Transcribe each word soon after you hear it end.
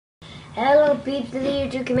Hello peeps of the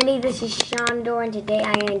YouTube committee, this is Shandor and today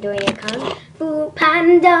I am doing a Kung Fu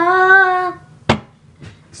Panda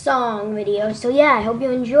song video. So yeah, I hope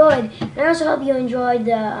you enjoyed. And I also hope you enjoyed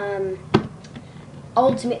the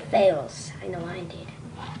ultimate fails. I know I did.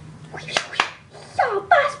 So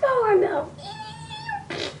fast forward now.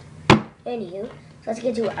 Anywho, so let's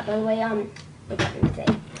get to it. By the way, what did I say?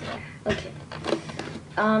 Okay.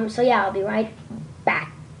 So yeah, I'll be right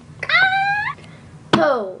back.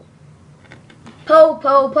 Po. Po,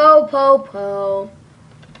 po, po, po, po.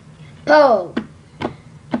 Po.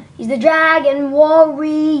 He's the dragon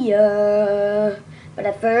warrior. But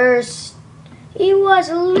at first, he was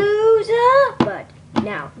a loser. But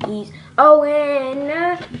now he's a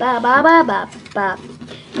winner. Ba, ba, ba, ba, ba.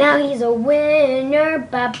 Now he's a winner.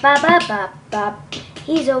 Ba, ba, ba, ba, ba.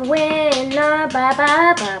 He's a winner. Ba,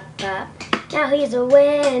 ba, ba, ba. Now he's a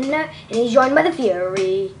winner. And he's joined by the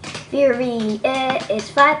Fury. Fury is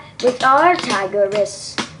fight with our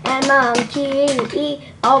tigress and monkey,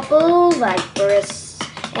 awful viperous,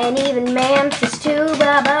 and even mantis too,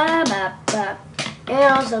 ba ba ba ba,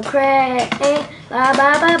 and also crane, ba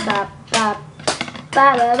ba ba ba ba,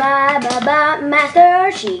 ba ba ba ba ba, Master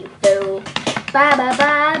Shifu, ba ba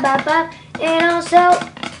ba ba ba, and also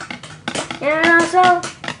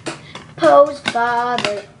Poe's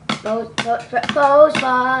father, Poe's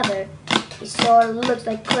father. He sort of looks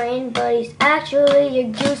like Crane, but he's actually a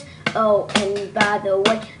goose. Oh, and by the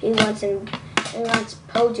way, he wants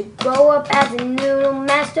Poe to grow up as a noodle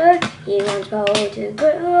master. He wants Poe to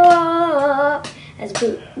grow up as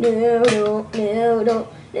a noodle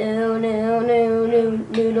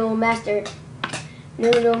master.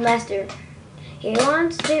 Noodle master. He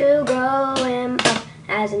wants to grow him up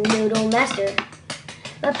as a noodle master.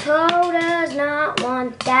 But Poe does not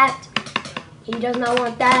want that. He does not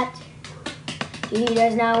want that. He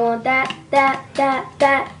does not want that.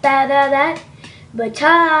 But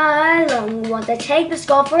Tai Lung wants to take the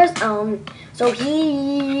skull for his own. So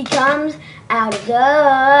he comes out of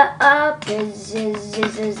the prison.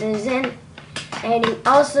 And he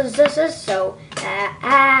also as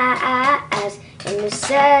in the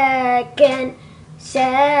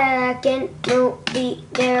second movie,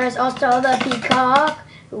 there's also the peacock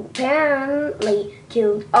who apparently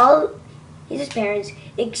killed all his parents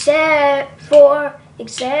except for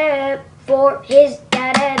his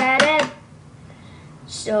dad.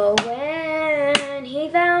 So when he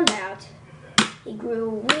found out, he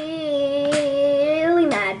grew really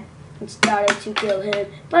mad and started to kill him,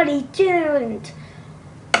 but he didn't.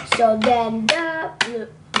 So then the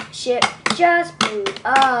ship just blew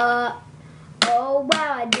up. Oh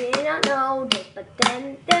wow, I did not know this, but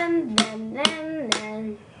then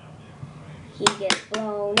he gets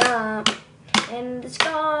blown up. And the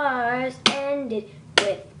scars ended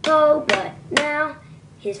with Poe, but now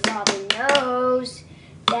his father knows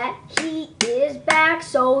that he is back.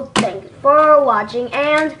 So thanks for watching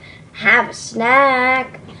and have a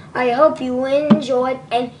snack. I hope you enjoyed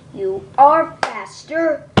and you are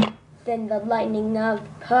faster than the lightning of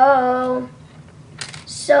Poe.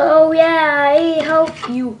 So yeah, I hope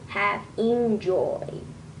you have enjoyed.